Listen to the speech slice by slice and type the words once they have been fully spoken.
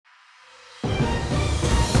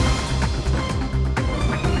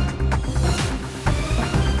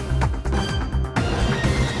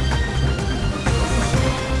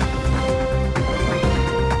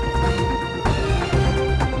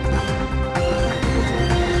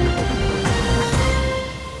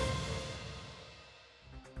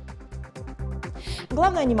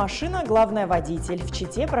Главное не машина, главное водитель. В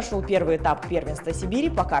Чите прошел первый этап первенства Сибири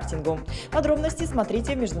по картингу. Подробности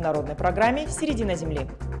смотрите в международной программе «Середина земли».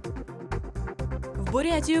 В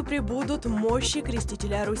Бурятию прибудут мощи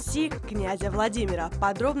крестителя Руси, князя Владимира.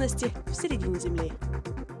 Подробности в «Середине земли».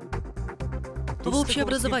 В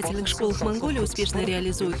общеобразовательных школах Монголии успешно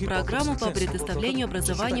реализуют программу по предоставлению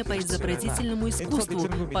образования по изобразительному искусству.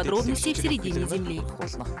 Подробности в «Середине земли».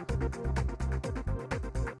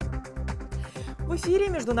 В эфире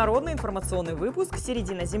международный информационный выпуск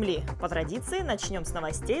 «Середина земли». По традиции начнем с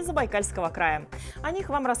новостей Забайкальского края. О них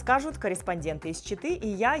вам расскажут корреспонденты из Читы и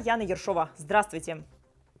я, Яна Ершова. Здравствуйте!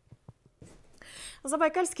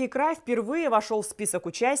 Забайкальский край впервые вошел в список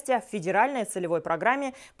участия в федеральной целевой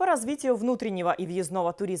программе по развитию внутреннего и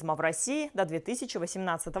въездного туризма в России до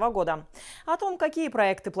 2018 года. О том, какие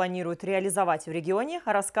проекты планируют реализовать в регионе,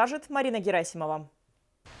 расскажет Марина Герасимова.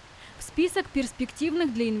 В список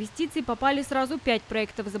перспективных для инвестиций попали сразу 5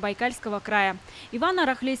 проектов Забайкальского края.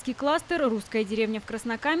 Ивано-Рахлейский кластер, русская деревня в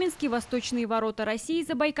Краснокаменске, Восточные ворота России,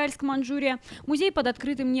 Забайкальск-Манчжурия, музей под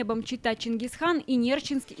открытым небом Чита-Чингисхан и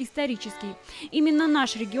Нерчинск исторический. Именно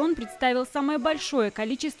наш регион представил самое большое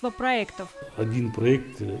количество проектов. Один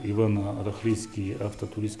проект, Ивано-Рахлейский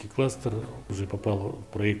автотуристский кластер, уже попал в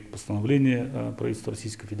проект постановления правительства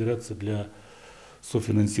Российской Федерации для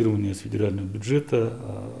софинансирования с федерального бюджета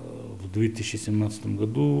в 2017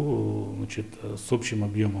 году, с общим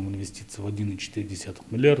объемом инвестиций в 1,4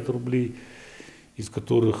 миллиарда рублей, из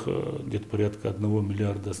которых где-то порядка 1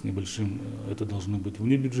 миллиарда с небольшим это должны быть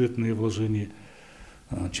внебюджетные вложения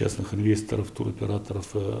частных инвесторов,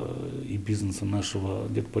 туроператоров и бизнеса нашего,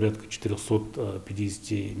 где-то порядка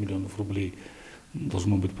 450 миллионов рублей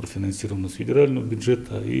должно быть профинансировано с федерального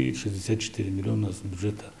бюджета и 64 миллиона с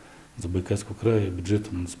бюджета Забайкальского края,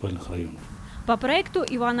 бюджета муниципальных районов. По проекту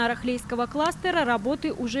Ивано-Рахлейского кластера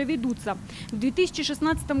работы уже ведутся. В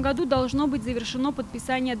 2016 году должно быть завершено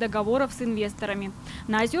подписание договоров с инвесторами.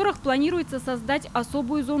 На озерах планируется создать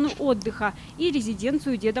особую зону отдыха и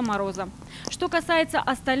резиденцию Деда Мороза. Что касается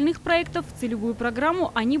остальных проектов, в целевую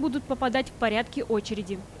программу они будут попадать в порядке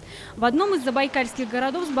очереди. В одном из забайкальских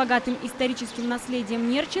городов с богатым историческим наследием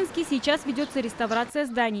Нерчинске сейчас ведется реставрация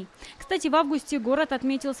зданий. Кстати, в августе город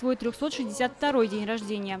отметил свой 362-й день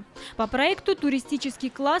рождения. По проекту туристический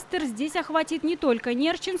кластер здесь охватит не только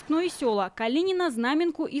Нерчинск, но и села Калинина,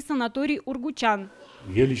 Знаменку и санаторий Ургучан.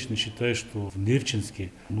 Я лично считаю, что в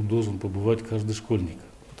Нерчинске должен побывать каждый школьник,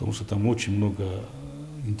 потому что там очень много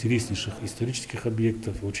интереснейших исторических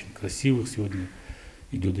объектов, очень красивых сегодня.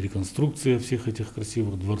 Идет реконструкция всех этих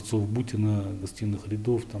красивых дворцов Бутина, гостиных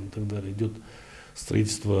рядов и так далее. Идет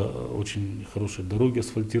строительство очень хорошей дороги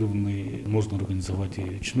асфальтированной. Можно организовать и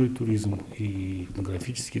речной туризм, и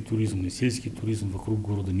этнографический туризм, и сельский туризм вокруг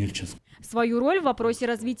города Нерчинск. Свою роль в вопросе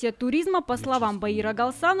развития туризма, по словам Баира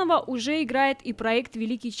Галсанова, уже играет и проект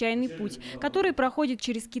 «Великий чайный путь», который проходит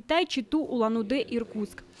через Китай, Читу, Улан-Удэ,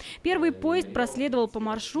 Иркутск. Первый поезд проследовал по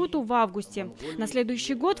маршруту в августе. На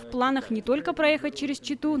следующий год в планах не только проехать через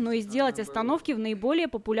Читу, но и сделать остановки в наиболее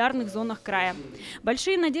популярных зонах края.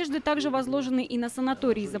 Большие надежды также возложены и на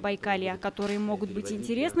санатории Забайкалья, которые могут быть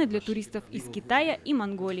интересны для туристов из Китая и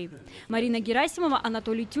Монголии. Марина Герасимова,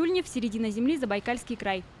 Анатолий Тюльнев, «Середина земли», Забайкальский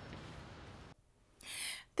край.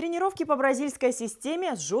 Тренировки по бразильской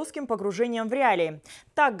системе с жестким погружением в реалии.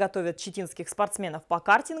 Так готовят читинских спортсменов по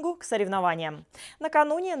картингу к соревнованиям.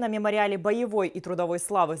 Накануне на мемориале боевой и трудовой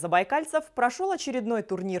славы забайкальцев прошел очередной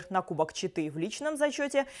турнир на Кубок Читы в личном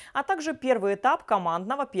зачете, а также первый этап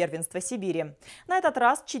командного первенства Сибири. На этот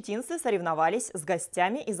раз читинцы соревновались с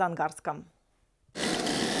гостями из Ангарска.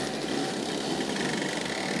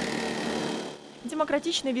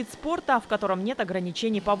 Демократичный вид спорта, в котором нет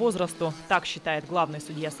ограничений по возрасту. Так считает главный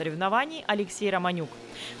судья соревнований Алексей Романюк.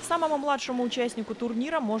 Самому младшему участнику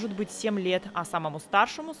турнира может быть 7 лет, а самому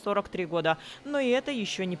старшему 43 года. Но и это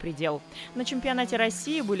еще не предел. На чемпионате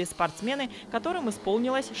России были спортсмены, которым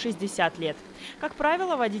исполнилось 60 лет. Как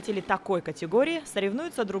правило, водители такой категории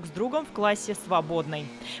соревнуются друг с другом в классе свободной.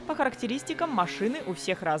 По характеристикам машины у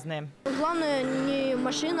всех разные. Главное не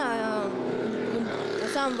машина, а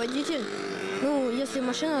сам водитель. Если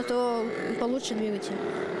машина, то получше двигатель.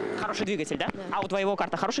 Хороший двигатель, да? Да. А у твоего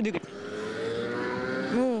карта хороший двигатель?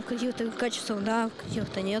 Каких-то качествах, да,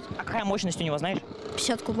 каких-то нет. А какая мощность у него, знаешь?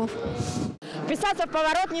 50 кубов. Вписаться в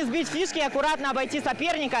поворот, не сбить фишки и аккуратно обойти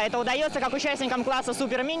соперника. Это удается как участникам класса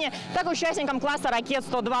Супер-Мини, так и участникам класса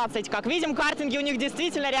Ракет-120. Как видим, картинги у них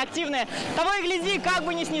действительно реактивные. Того и гляди, как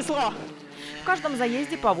бы не снесло. В каждом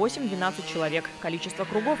заезде по 8-12 человек. Количество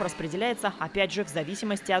кругов распределяется, опять же, в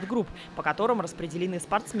зависимости от групп, по которым распределены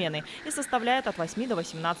спортсмены, и составляет от 8 до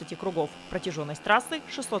 18 кругов. Протяженность трассы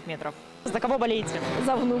 – 600 метров. За кого болеете?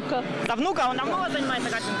 За внука. За внука? Он давно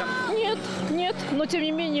занимается картингом? Нет, но тем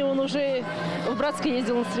не менее он уже в Братске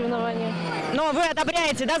ездил на соревнования. Но вы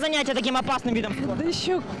одобряете, да, занятия таким опасным видом спорта? Да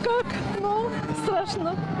еще как, но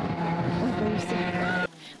страшно.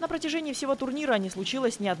 На протяжении всего турнира не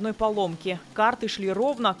случилось ни одной поломки. Карты шли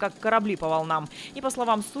ровно, как корабли по волнам. И, по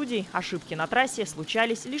словам судей, ошибки на трассе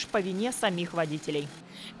случались лишь по вине самих водителей.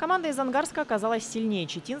 Команда из Ангарска оказалась сильнее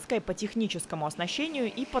Читинской по техническому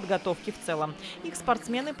оснащению и подготовке в целом. Их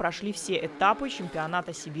спортсмены прошли все этапы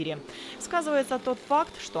чемпионата Сибири. Сказывается тот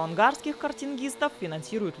факт, что ангарских картингистов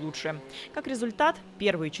финансируют лучше. Как результат,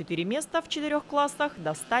 первые 4 места в 4 классах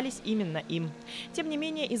достались именно им. Тем не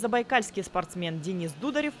менее, и забайкальский спортсмен Денис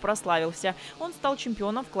Дударев прославился. Он стал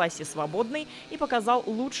чемпионом в классе «Свободный» и показал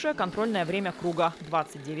лучшее контрольное время круга –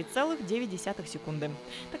 29,9 секунды.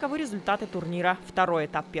 Таковы результаты турнира. Второй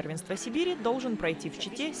этап первенства Сибири должен пройти в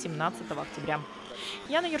Чите 17 октября.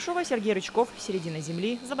 Яна Ершова, Сергей Рычков. Середина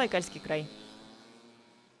земли. Забайкальский край.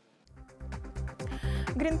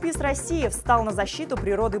 Гринпис России встал на защиту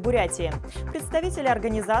природы Бурятии. Представители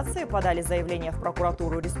организации подали заявление в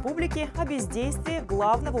прокуратуру республики о бездействии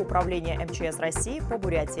Главного управления МЧС России по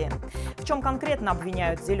Бурятии. В чем конкретно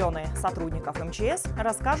обвиняют зеленые сотрудников МЧС,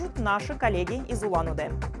 расскажут наши коллеги из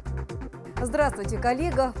Улан-Удэ. Здравствуйте,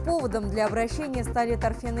 коллега. Поводом для обращения стали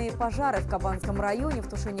торфяные пожары в Кабанском районе, в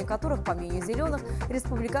тушении которых, по мнению зеленых,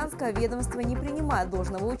 республиканское ведомство не принимает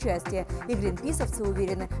должного участия. И гринписовцы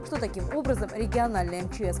уверены, что таким образом региональный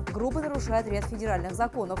МЧС грубо нарушает ряд федеральных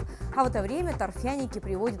законов. А в это время торфяники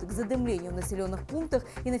приводят к задымлению в населенных пунктах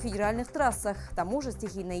и на федеральных трассах. К тому же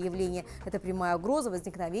стихийное явление – это прямая угроза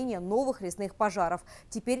возникновения новых лесных пожаров.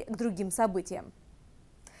 Теперь к другим событиям.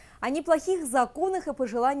 О неплохих законах и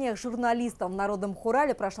пожеланиях журналистам в Народном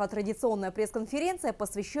хурале прошла традиционная пресс-конференция,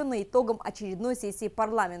 посвященная итогам очередной сессии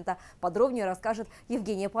парламента. Подробнее расскажет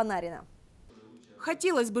Евгения Панарина.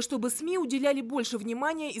 Хотелось бы, чтобы СМИ уделяли больше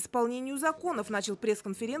внимания исполнению законов, начал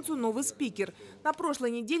пресс-конференцию новый спикер. На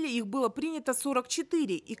прошлой неделе их было принято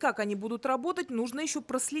 44, и как они будут работать, нужно еще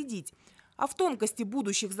проследить. А в тонкости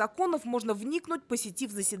будущих законов можно вникнуть, посетив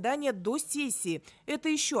заседание до сессии. Это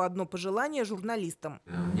еще одно пожелание журналистам.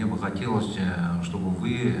 Мне бы хотелось, чтобы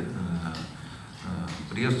вы,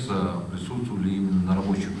 пресса, присутствовали именно на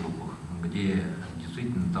рабочих группах, где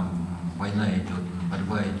действительно там война идет,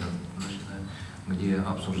 борьба идет, где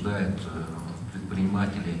обсуждают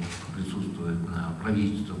предприниматели, присутствует,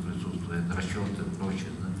 правительство присутствует, расчеты и прочее.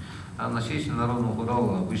 А на сессии Народного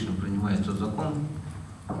хурала обычно принимается закон,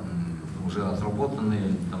 уже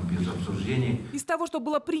отработанные, там, без обсуждений. Из того, что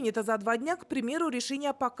было принято за 2 дня, к примеру,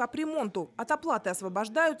 решение по капремонту. От оплаты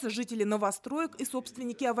освобождаются жители новостроек и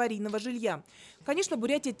собственники аварийного жилья. Конечно,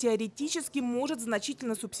 Бурятия теоретически может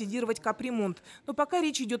значительно субсидировать капремонт. Но пока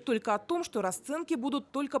речь идет только о том, что расценки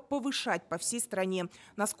будут только повышать по всей стране.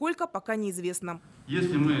 Насколько, пока неизвестно.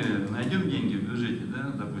 Если мы найдем деньги в бюджете,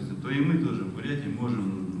 да, допустим, то и мы тоже в Бурятии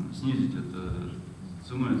можем снизить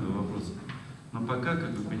цену этого вопроса. Но пока,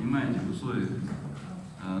 как вы понимаете, в условиях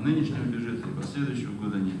нынешнего бюджета и последующего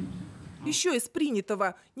года нет. Еще из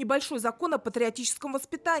принятого небольшой закон о патриотическом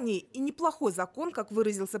воспитании и неплохой закон, как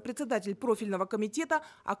выразился председатель профильного комитета,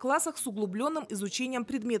 о классах с углубленным изучением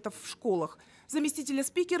предметов в школах. Заместителя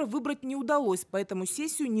спикера выбрать не удалось, поэтому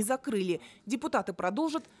сессию не закрыли. Депутаты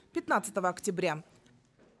продолжат 15 октября.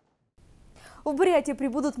 В Бурятии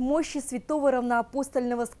прибудут мощи святого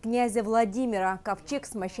равноапостольного князя Владимира. Ковчег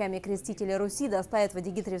с мощами крестителя Руси доставят в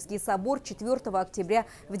Адигитаревский собор 4 октября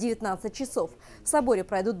в 19 часов. В соборе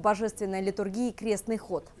пройдут божественная литургия и крестный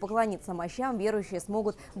ход. Поклониться мощам верующие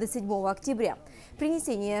смогут до 7 октября.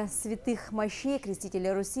 Принесение святых мощей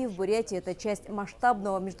крестителя Руси в Бурятии – это часть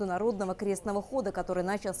масштабного международного крестного хода, который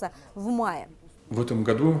начался в мае. В этом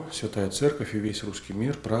году Святая Церковь и весь русский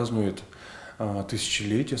мир празднует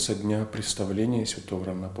тысячелетие со дня представления святого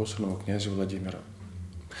равноапостольного князя Владимира.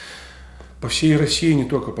 По всей России, не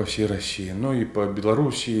только по всей России, но и по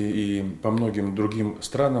Белоруссии и по многим другим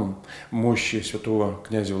странам мощи святого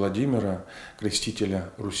князя Владимира,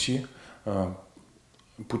 крестителя Руси,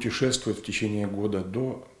 путешествуют в течение года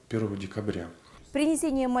до 1 декабря.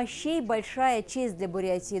 Принесение мощей – большая честь для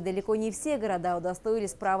Бурятии. Далеко не все города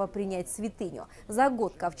удостоились права принять святыню. За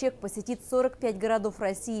год ковчег посетит 45 городов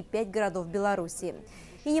России и 5 городов Белоруссии.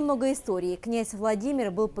 И немного истории. Князь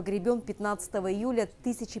Владимир был погребен 15 июля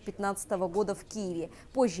 1015 года в Киеве.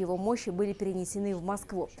 Позже его мощи были перенесены в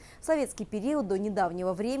Москву. В советский период до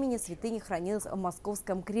недавнего времени святыня хранилась в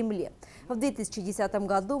Московском Кремле. В 2010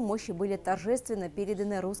 году мощи были торжественно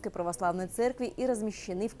переданы Русской Православной Церкви и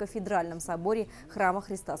размещены в кафедральном соборе Храма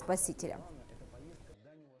Христа Спасителя.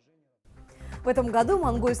 В этом году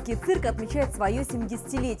монгольский цирк отмечает свое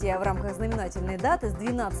 70-летие. В рамках знаменательной даты с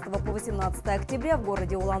 12 по 18 октября в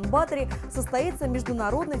городе Улан-Баторе состоится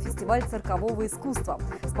международный фестиваль циркового искусства.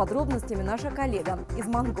 С подробностями наша коллега из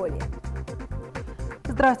Монголии.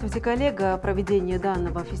 Здравствуйте, коллега! Проведение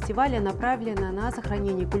данного фестиваля направлено на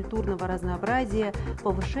сохранение культурного разнообразия,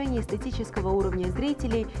 повышение эстетического уровня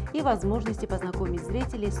зрителей и возможности познакомить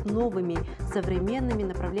зрителей с новыми современными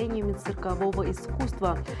направлениями циркового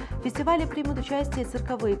искусства. В фестивале примут участие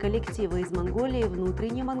цирковые коллективы из Монголии,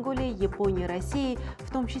 внутренней Монголии, Японии, России,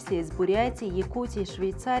 в том числе из Бурятии, Якутии,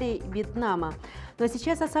 Швейцарии, Вьетнама. Ну а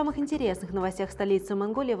сейчас о самых интересных новостях столицы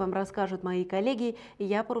Монголии вам расскажут мои коллеги, и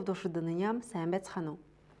я Порудошуданыням Сэмбэцхану.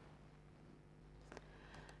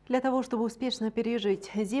 Для того, чтобы успешно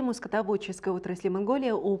пережить зиму скотоводческой отрасли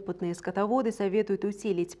Монголии, опытные скотоводы советуют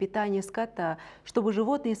усилить питание скота, чтобы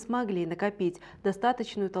животные смогли накопить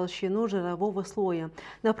достаточную толщину жирового слоя.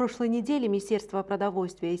 На прошлой неделе Министерство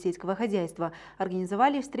продовольствия и сельского хозяйства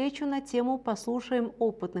организовали встречу на тему «Послушаем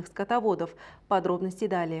опытных скотоводов». Подробности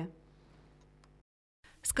далее.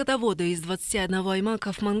 Скотоводы из 21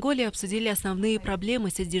 аймака в Монголии обсудили основные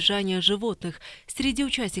проблемы содержания животных. Среди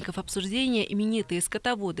участников обсуждения именитые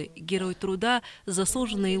скотоводы, герой труда,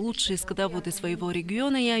 заслуженные лучшие скотоводы своего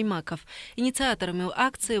региона и аймаков. Инициаторами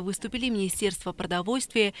акции выступили Министерство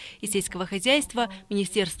продовольствия и сельского хозяйства,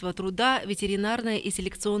 Министерство труда, ветеринарная и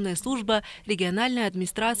селекционная служба, региональная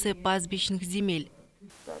администрация пастбищных земель.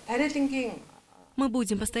 Мы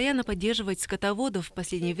будем постоянно поддерживать скотоводов. В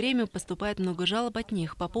последнее время поступает много жалоб от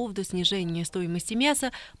них по поводу снижения стоимости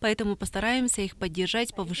мяса, поэтому постараемся их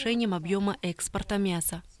поддержать повышением объема экспорта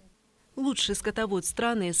мяса. Лучший скотовод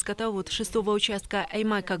страны, скотовод 6-го участка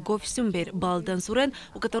Аймака Говсюмбер Балдан Сурен,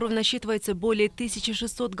 у которого насчитывается более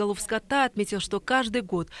 1600 голов скота, отметил, что каждый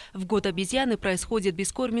год, в год обезьяны, происходит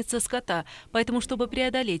бескормица скота. Поэтому, чтобы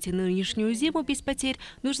преодолеть нынешнюю зиму без потерь,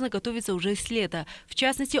 нужно готовиться уже с лета. В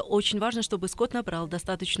частности, очень важно, чтобы скот набрал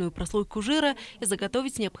достаточную прослойку жира и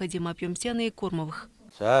заготовить необходимый объем сена и кормовых.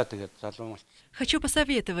 Хочу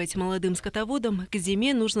посоветовать молодым скотоводам, к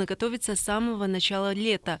зиме нужно готовиться с самого начала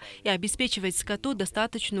лета и обеспечивать скоту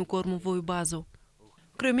достаточную кормовую базу.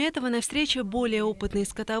 Кроме этого, на встрече более опытные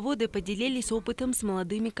скотоводы поделились опытом с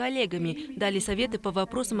молодыми коллегами, дали советы по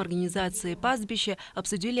вопросам организации пастбища,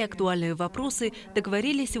 обсудили актуальные вопросы,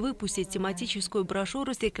 договорились выпустить тематическую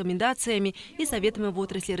брошюру с рекомендациями и советами в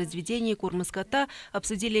отрасли разведения и корма скота,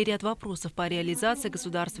 обсудили ряд вопросов по реализации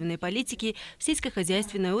государственной политики в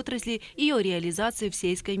сельскохозяйственной отрасли и ее реализации в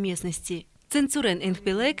сельской местности. Ценцурен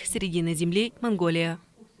Энхпелек, середина земли, Монголия.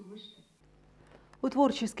 У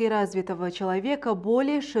творчески развитого человека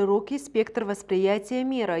более широкий спектр восприятия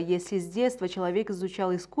мира. Если с детства человек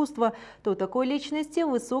изучал искусство, то у такой личности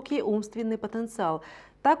высокий умственный потенциал.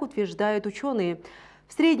 Так утверждают ученые.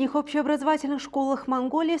 В средних общеобразовательных школах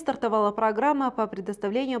Монголии стартовала программа по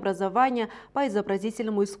предоставлению образования по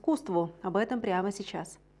изобразительному искусству. Об этом прямо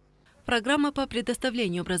сейчас. Программа по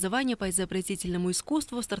предоставлению образования по изобразительному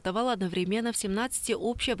искусству стартовала одновременно в 17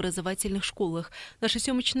 общеобразовательных школах. Наша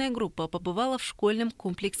съемочная группа побывала в школьном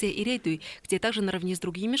комплексе Ирейдуй, где также наравне с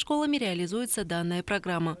другими школами реализуется данная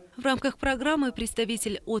программа. В рамках программы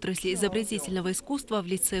представитель отрасли изобразительного искусства в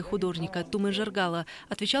лице художника Тумы Жаргала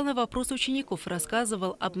отвечал на вопросы учеников,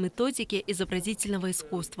 рассказывал об методике изобразительного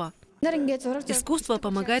искусства. Искусство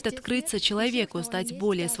помогает открыться человеку, стать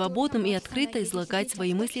более свободным и открыто излагать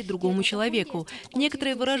свои мысли другому человеку.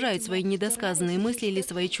 Некоторые выражают свои недосказанные мысли или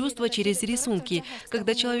свои чувства через рисунки.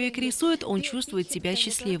 Когда человек рисует, он чувствует себя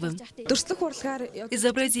счастливым.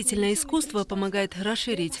 Изобразительное искусство помогает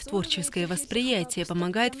расширить творческое восприятие,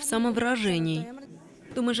 помогает в самовыражении.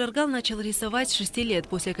 Тума Жаргал начал рисовать с 6 лет.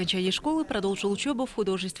 После окончания школы продолжил учебу в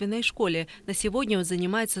художественной школе. На сегодня он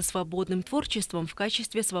занимается свободным творчеством в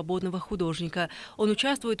качестве свободного художника. Он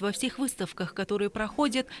участвует во всех выставках, которые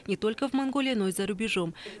проходят не только в Монголии, но и за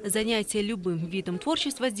рубежом. Занятия любым видом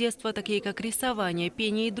творчества с детства, такие как рисование,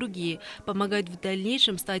 пение и другие, помогают в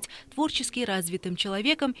дальнейшем стать творчески развитым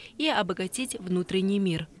человеком и обогатить внутренний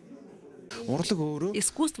мир.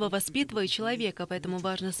 Искусство воспитывает человека, поэтому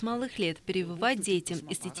важно с малых лет прививать детям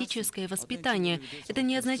эстетическое воспитание. Это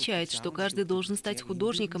не означает, что каждый должен стать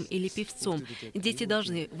художником или певцом. Дети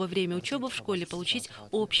должны во время учебы в школе получить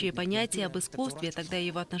общее понятие об искусстве, тогда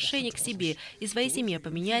его отношение к себе и своей семье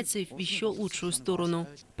поменяется в еще лучшую сторону.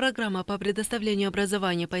 Программа по предоставлению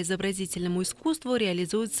образования по изобразительному искусству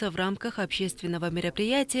реализуется в рамках общественного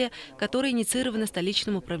мероприятия, которое инициировано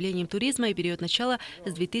столичным управлением туризма и берет начало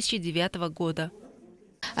с 2009 года.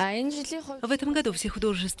 В этом году все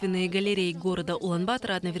художественные галереи города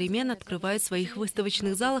Улан-Батора одновременно открывают в своих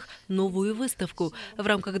выставочных залах новую выставку. В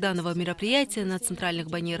рамках данного мероприятия на центральных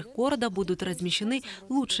баннерах города будут размещены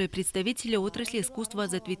лучшие представители отрасли искусства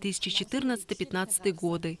за 2014-2015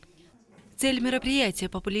 годы. Цель мероприятия –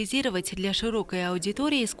 популяризировать для широкой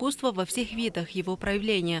аудитории искусство во всех видах его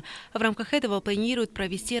проявления. В рамках этого планируют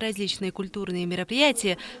провести различные культурные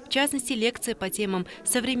мероприятия, в частности, лекции по темам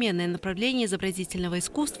 «Современное направление изобразительного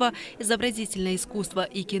искусства», «Изобразительное искусство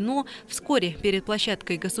и кино». Вскоре перед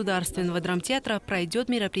площадкой Государственного драмтеатра пройдет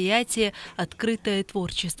мероприятие «Открытое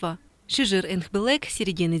творчество». Шижир Энхбелек,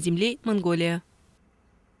 середина земли, Монголия.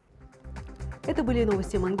 Это были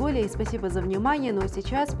новости Монголии. Спасибо за внимание. Но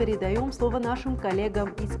сейчас передаем слово нашим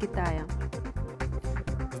коллегам из Китая.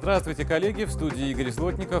 Здравствуйте, коллеги! В студии Игорь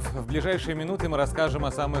Злотников. В ближайшие минуты мы расскажем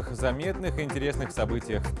о самых заметных и интересных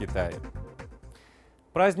событиях в Китае.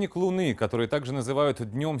 Праздник Луны, который также называют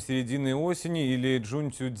Днем середины осени или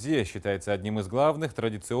Джунцюдзе, считается одним из главных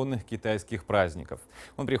традиционных китайских праздников.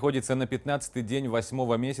 Он приходится на 15-й день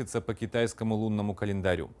 8-го месяца по китайскому лунному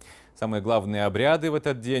календарю. Самые главные обряды в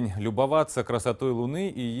этот день – любоваться красотой Луны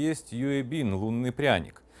и есть юэбин – лунный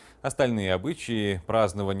пряник. Остальные обычаи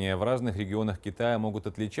празднования в разных регионах Китая могут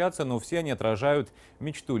отличаться, но все они отражают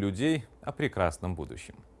мечту людей о прекрасном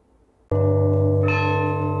будущем.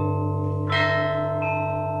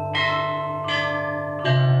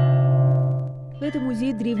 Это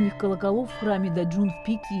музей древних колоколов в храме Даджун в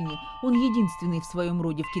Пекине. Он единственный в своем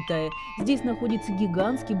роде в Китае. Здесь находится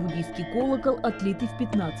гигантский буддийский колокол, отлитый в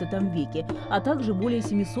 15 веке, а также более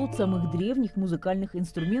 700 самых древних музыкальных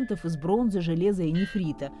инструментов из бронзы, железа и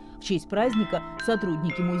нефрита. В честь праздника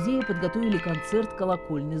сотрудники музея подготовили концерт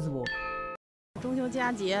 «Колокольный звон».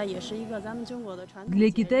 Для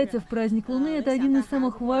китайцев праздник Луны – это один из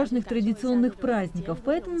самых важных традиционных праздников.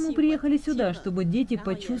 Поэтому мы приехали сюда, чтобы дети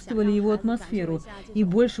почувствовали его атмосферу и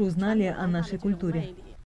больше узнали о нашей культуре.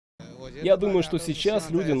 Я думаю, что сейчас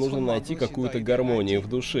людям нужно найти какую-то гармонию в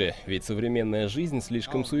душе, ведь современная жизнь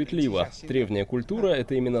слишком суетлива. Древняя культура –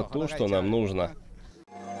 это именно то, что нам нужно.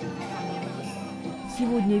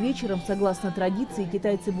 Сегодня вечером, согласно традиции,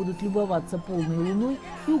 китайцы будут любоваться полной луной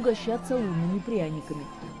и угощаться лунными пряниками.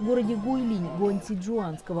 В городе Гуйлинь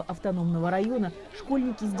Гуанцзиджуанского автономного района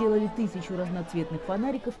школьники сделали 1000 разноцветных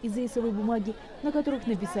фонариков из рисовой бумаги, на которых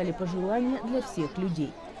написали пожелания для всех людей.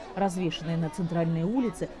 Развешанные на центральной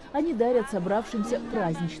улице, они дарят собравшимся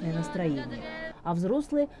праздничное настроение. А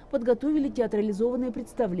взрослые подготовили театрализованное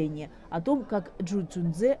представление о том, как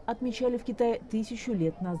Джунцюдзе отмечали в Китае 1000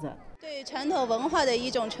 лет назад.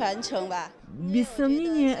 Без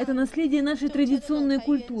сомнения, это наследие нашей традиционной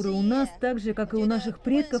культуры. У нас, так же, как и у наших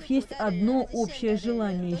предков, есть одно общее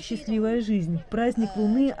желание – счастливая жизнь. Праздник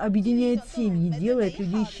Луны объединяет семьи, делает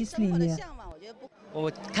людей счастливее.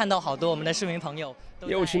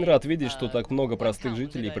 Я очень рад видеть, что так много простых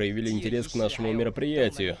жителей проявили интерес к нашему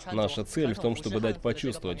мероприятию. Наша цель в том, чтобы дать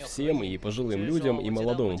почувствовать всем, и пожилым людям, и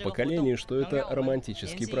молодому поколению, что это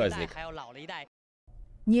романтический праздник.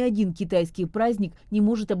 Ни один китайский праздник не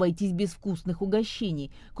может обойтись без вкусных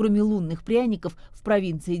угощений. Кроме лунных пряников, в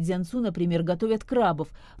провинции Цзянсу, например, готовят крабов.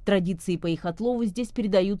 Традиции по их отлову здесь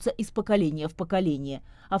передаются из поколения в поколение.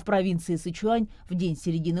 А в провинции Сычуань в день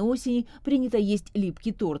середины осени принято есть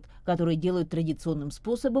липкий торт, который делают традиционным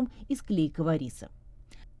способом из клейкого риса.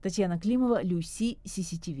 Татьяна Климова, Люси,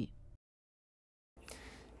 CCTV.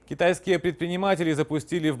 Китайские предприниматели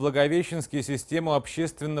запустили в Благовещенске систему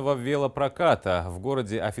общественного велопроката. В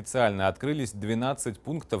городе официально открылись 12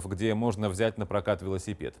 пунктов, где можно взять на прокат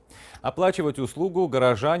велосипед. Оплачивать услугу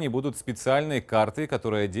горожане будут специальной картой,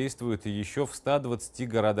 которая действует еще в 120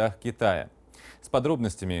 городах Китая. С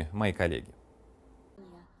подробностями мои коллеги.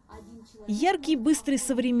 Яркие, быстрые,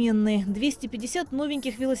 современные. 250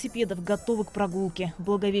 новеньких велосипедов готовы к прогулке. В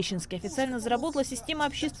Благовещенске официально заработала система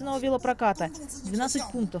общественного велопроката.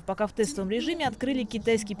 12 пунктов пока в тестовом режиме открыли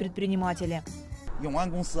китайские предприниматели.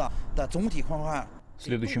 В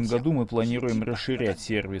следующем году мы планируем расширять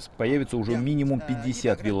сервис. Появится уже минимум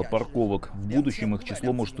 50 велопарковок. В будущем их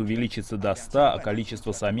число может увеличиться до 100, а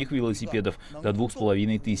количество самих велосипедов до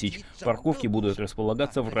 2500. Парковки будут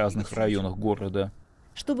располагаться в разных районах города.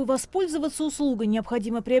 Чтобы воспользоваться услугой,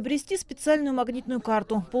 необходимо приобрести специальную магнитную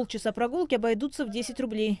карту. Полчаса прогулки обойдутся в 10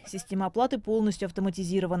 рублей. Система оплаты полностью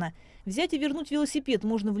автоматизирована. Взять и вернуть велосипед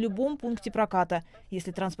можно в любом пункте проката.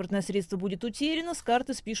 Если транспортное средство будет утеряно, с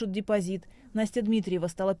карты спишут депозит. Настя Дмитриева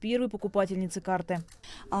стала первой покупательницей карты.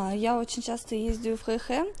 Я очень часто ездила в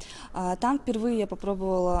ХХ. Там впервые я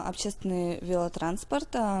попробовала общественный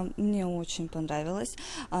велотранспорт. Мне очень понравилось.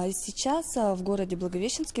 Сейчас в городе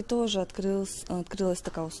Благовещенске тоже открылась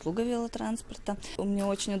такая услуга велотранспорта. Мне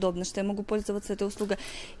очень удобно, что я могу пользоваться этой услугой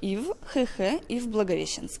и в ХХ, и в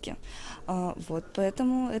Благовещенске. Вот,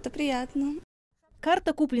 поэтому это приятно.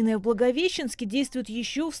 Карта, купленная в Благовещенске, действует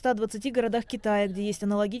еще в 120 городах Китая, где есть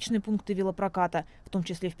аналогичные пункты велопроката, в том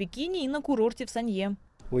числе в Пекине и на курорте в Санье.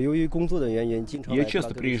 Я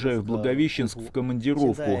часто приезжаю в Благовещенск в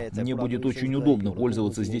командировку. Мне будет очень удобно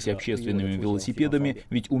пользоваться здесь общественными велосипедами,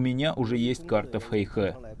 ведь у меня уже есть карта в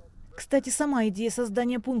ХХ. Кстати, сама идея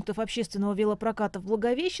создания пунктов общественного велопроката в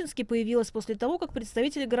Благовещенске появилась после того, как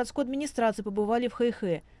представители городской администрации побывали в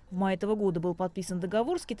ХХ. В мае этого года был подписан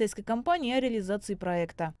договор с китайской компанией о реализации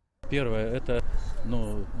проекта. Первое – это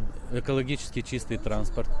экологически чистый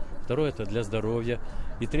транспорт. Второе – это для здоровья.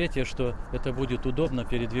 И третье, что это будет удобно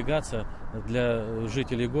передвигаться для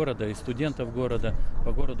жителей города и студентов города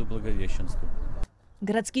по городу Благовещенску.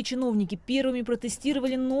 Городские чиновники первыми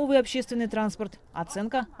протестировали новый общественный транспорт.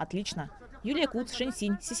 Оценка – отлично. Юлия Куц,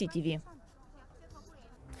 Шэньсинь, CCTV.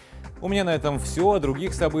 У меня на этом все. О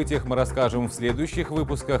других событиях мы расскажем в следующих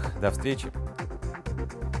выпусках. До встречи.